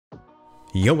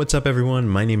Yo, what's up everyone?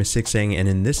 My name is Sixang, and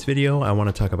in this video I want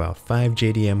to talk about 5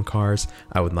 JDM cars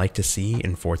I would like to see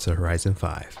in Forza Horizon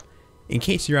 5. In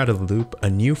case you're out of the loop, a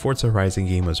new Forza Horizon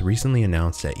game was recently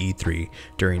announced at E3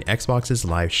 during Xbox's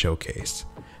live showcase.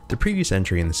 The previous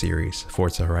entry in the series,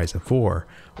 Forza Horizon 4,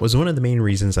 was one of the main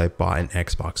reasons I bought an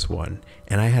Xbox One,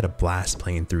 and I had a blast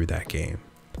playing through that game.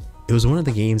 It was one of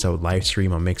the games I would live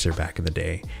stream on Mixer back in the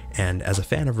day, and as a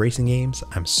fan of racing games,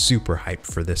 I'm super hyped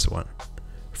for this one.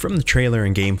 From the trailer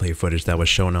and gameplay footage that was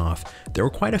shown off, there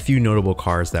were quite a few notable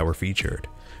cars that were featured.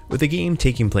 With the game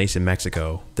taking place in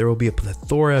Mexico, there will be a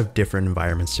plethora of different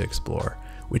environments to explore,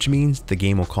 which means the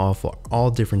game will call for all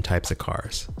different types of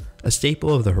cars, a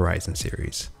staple of the Horizon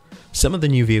series. Some of the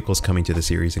new vehicles coming to the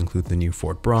series include the new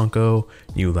Ford Bronco,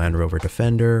 new Land Rover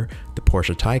Defender, the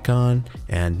Porsche Taycan,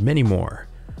 and many more.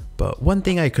 But one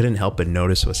thing I couldn't help but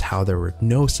notice was how there were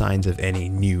no signs of any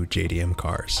new JDM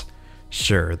cars.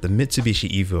 Sure, the Mitsubishi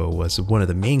Evo was one of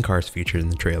the main cars featured in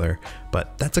the trailer,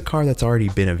 but that's a car that's already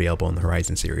been available in the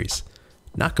Horizon series.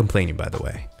 Not complaining, by the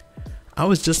way. I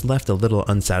was just left a little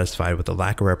unsatisfied with the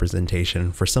lack of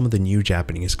representation for some of the new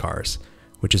Japanese cars,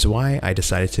 which is why I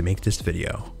decided to make this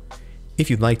video. If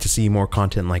you'd like to see more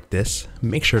content like this,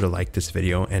 make sure to like this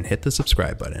video and hit the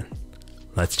subscribe button.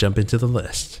 Let's jump into the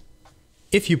list.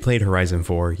 If you played Horizon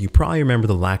 4, you probably remember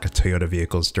the lack of Toyota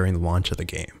vehicles during the launch of the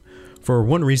game. For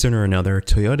one reason or another,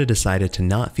 Toyota decided to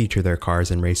not feature their cars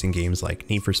in racing games like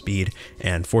Need for Speed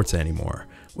and Forza anymore,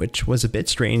 which was a bit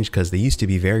strange because they used to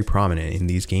be very prominent in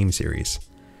these game series.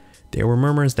 There were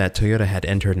murmurs that Toyota had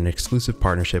entered an exclusive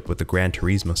partnership with the Gran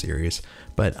Turismo series,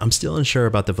 but I'm still unsure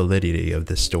about the validity of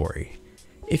this story.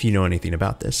 If you know anything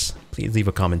about this, please leave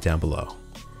a comment down below.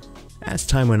 As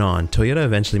time went on, Toyota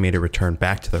eventually made a return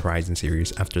back to the Horizon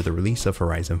series after the release of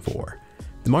Horizon 4.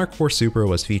 The Mark IV Supra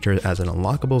was featured as an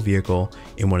unlockable vehicle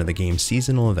in one of the game's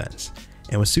seasonal events,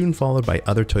 and was soon followed by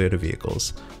other Toyota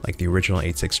vehicles like the original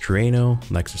 86 Terreno,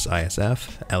 Lexus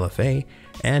ISF, LFA,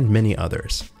 and many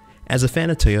others. As a fan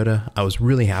of Toyota, I was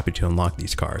really happy to unlock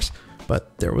these cars,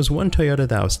 but there was one Toyota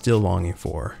that I was still longing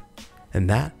for, and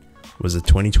that was the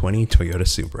 2020 Toyota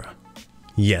Supra.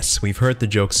 Yes, we've heard the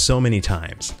joke so many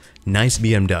times, nice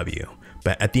BMW,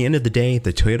 but at the end of the day,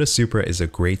 the Toyota Supra is a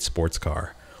great sports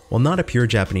car. While not a pure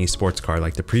Japanese sports car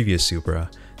like the previous Supra,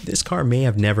 this car may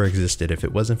have never existed if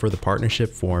it wasn't for the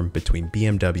partnership formed between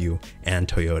BMW and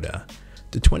Toyota.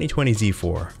 The 2020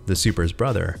 Z4, the Supra's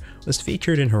brother, was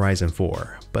featured in Horizon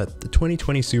 4, but the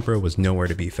 2020 Supra was nowhere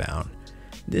to be found.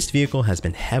 This vehicle has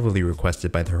been heavily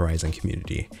requested by the Horizon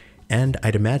community, and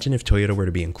I'd imagine if Toyota were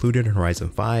to be included in Horizon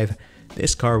 5,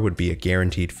 this car would be a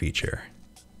guaranteed feature.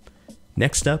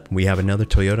 Next up, we have another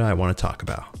Toyota I want to talk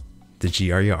about, the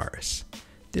GR Yaris.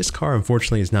 This car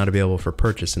unfortunately is not available for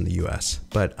purchase in the US,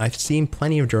 but I've seen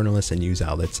plenty of journalists and news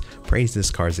outlets praise this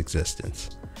car's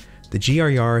existence. The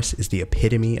GR Yaris is the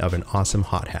epitome of an awesome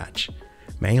hot hatch.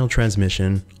 Manual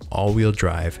transmission, all-wheel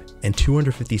drive, and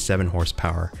 257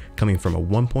 horsepower coming from a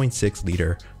 1.6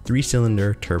 liter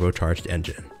 3-cylinder turbocharged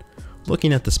engine.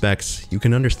 Looking at the specs, you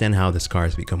can understand how this car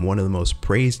has become one of the most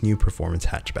praised new performance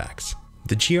hatchbacks.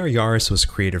 The GR Yaris was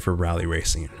created for rally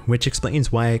racing, which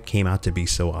explains why it came out to be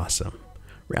so awesome.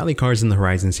 Rally cars in the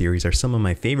Horizon series are some of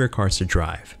my favorite cars to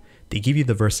drive. They give you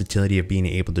the versatility of being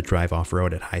able to drive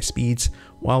off-road at high speeds,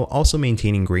 while also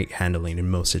maintaining great handling in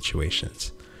most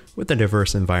situations. With the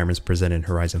diverse environments presented in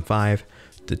Horizon 5,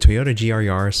 the Toyota GR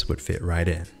Yaris would fit right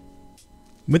in.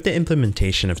 With the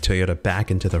implementation of Toyota back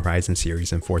into the Horizon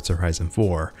series in Forza Horizon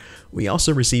 4, we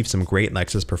also received some great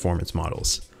Lexus performance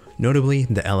models, notably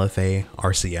the LFA,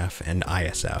 RCF, and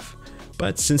ISF.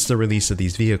 But since the release of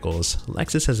these vehicles,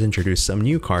 Lexus has introduced some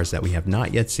new cars that we have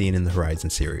not yet seen in the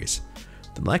Horizon series.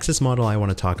 The Lexus model I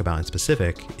want to talk about in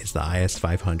specific is the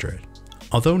IS500.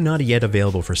 Although not yet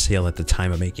available for sale at the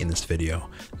time of making this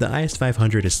video, the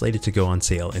IS500 is slated to go on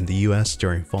sale in the US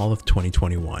during fall of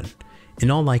 2021. In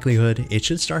all likelihood, it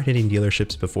should start hitting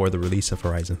dealerships before the release of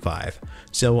Horizon 5,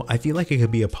 so I feel like it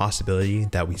could be a possibility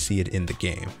that we see it in the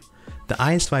game. The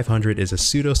IS500 is a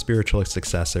pseudo-spiritual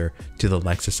successor to the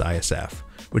Lexus ISF,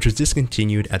 which was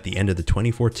discontinued at the end of the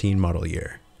 2014 model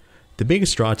year. The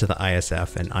biggest draw to the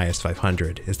ISF and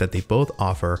IS500 is that they both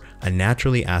offer a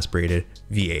naturally aspirated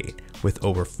V8 with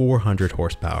over 400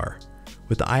 horsepower,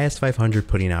 with the IS500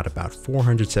 putting out about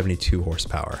 472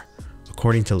 horsepower,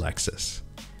 according to Lexus.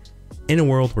 In a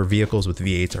world where vehicles with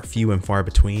V8s are few and far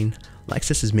between,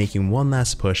 Lexus is making one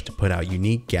last push to put out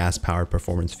unique gas-powered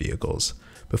performance vehicles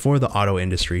before the auto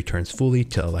industry turns fully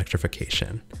to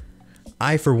electrification.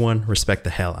 I, for one, respect the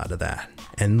hell out of that,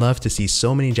 and love to see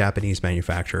so many Japanese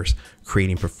manufacturers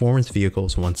creating performance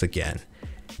vehicles once again.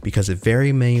 because it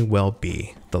very may well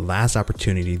be the last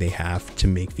opportunity they have to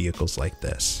make vehicles like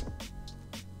this.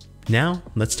 Now,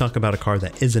 let's talk about a car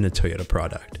that isn't a Toyota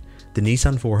product, the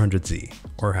Nissan 400Z,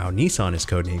 or how Nissan is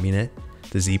codenaming it,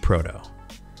 the Z Proto.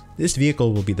 This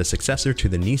vehicle will be the successor to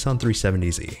the Nissan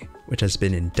 370Z, which has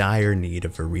been in dire need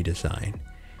of a redesign.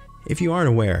 If you aren't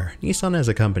aware, Nissan as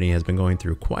a company has been going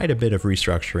through quite a bit of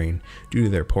restructuring due to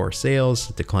their poor sales,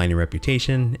 declining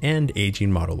reputation, and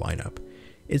aging model lineup.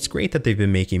 It's great that they've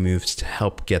been making moves to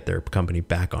help get their company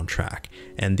back on track,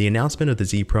 and the announcement of the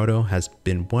Z Proto has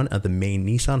been one of the main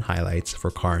Nissan highlights for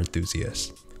car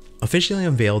enthusiasts. Officially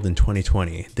unveiled in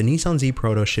 2020, the Nissan Z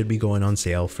Proto should be going on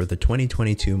sale for the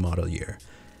 2022 model year.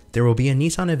 There will be a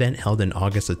Nissan event held in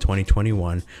August of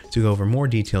 2021 to go over more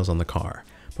details on the car,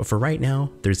 but for right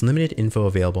now, there's limited info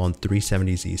available on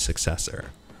 370Z's successor.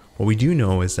 What we do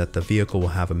know is that the vehicle will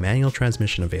have a manual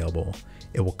transmission available,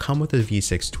 it will come with a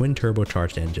V6 twin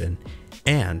turbocharged engine,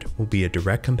 and will be a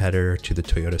direct competitor to the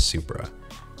Toyota Supra.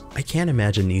 I can't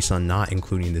imagine Nissan not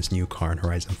including this new car in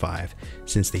Horizon 5,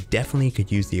 since they definitely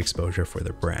could use the exposure for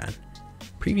their brand.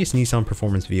 Previous Nissan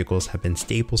performance vehicles have been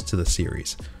staples to the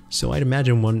series, so I'd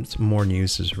imagine once more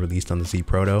news is released on the Z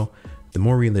Proto, the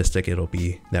more realistic it'll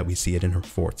be that we see it in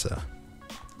Forza.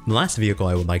 The last vehicle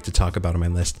I would like to talk about on my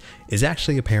list is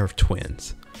actually a pair of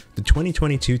twins, the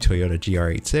 2022 Toyota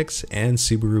GR86 and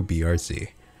Subaru BRZ.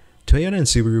 Toyota and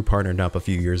Subaru partnered up a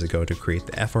few years ago to create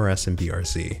the FRS and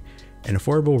BRZ, an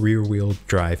affordable rear-wheel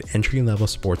drive entry-level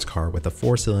sports car with a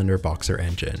 4-cylinder boxer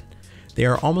engine. They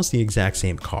are almost the exact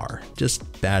same car,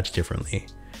 just badged differently,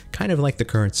 kind of like the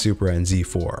current Supra and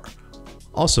Z4.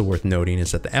 Also worth noting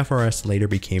is that the FRS later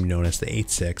became known as the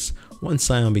 86 once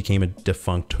Scion became a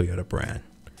defunct Toyota brand.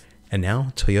 And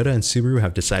now, Toyota and Subaru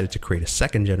have decided to create a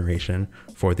second generation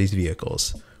for these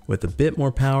vehicles, with a bit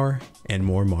more power and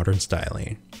more modern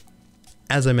styling.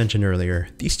 As I mentioned earlier,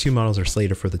 these two models are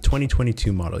slated for the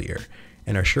 2022 model year,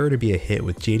 and are sure to be a hit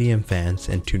with JDM fans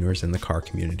and tuners in the car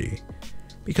community.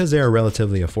 Because they are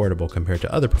relatively affordable compared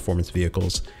to other performance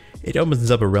vehicles, it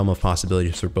opens up a realm of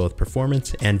possibilities for both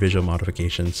performance and visual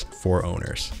modifications for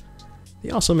owners.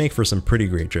 They also make for some pretty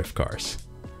great drift cars.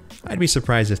 I'd be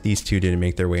surprised if these two didn't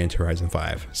make their way into Horizon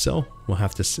 5, so we'll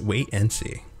have to wait and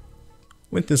see.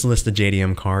 With this list of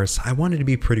JDM cars, I wanted to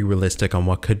be pretty realistic on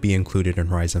what could be included in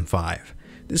Horizon 5.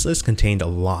 This list contained a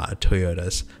lot of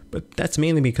Toyotas, but that's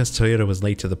mainly because Toyota was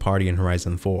late to the party in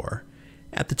Horizon 4.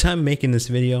 At the time of making this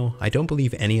video, I don't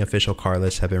believe any official car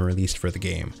lists have been released for the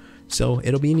game, so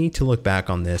it'll be neat to look back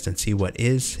on this and see what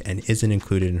is and isn't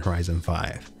included in Horizon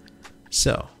 5.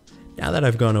 So, now that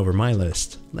I've gone over my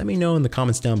list, let me know in the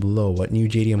comments down below what new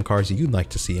JDM cars you'd like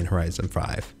to see in Horizon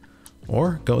 5.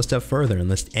 Or go a step further and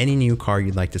list any new car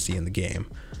you'd like to see in the game.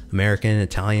 American,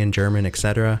 Italian, German,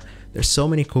 etc. There's so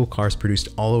many cool cars produced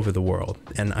all over the world,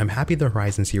 and I'm happy the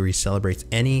Horizon series celebrates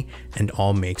any and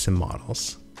all makes and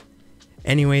models.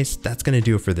 Anyways, that's gonna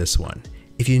do it for this one.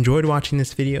 If you enjoyed watching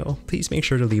this video, please make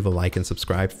sure to leave a like and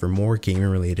subscribe for more gaming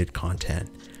related content.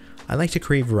 I like to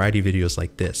create variety videos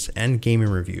like this and gaming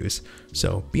reviews,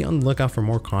 so be on the lookout for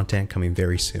more content coming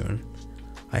very soon.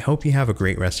 I hope you have a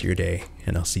great rest of your day,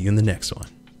 and I'll see you in the next one.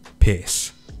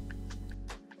 Peace.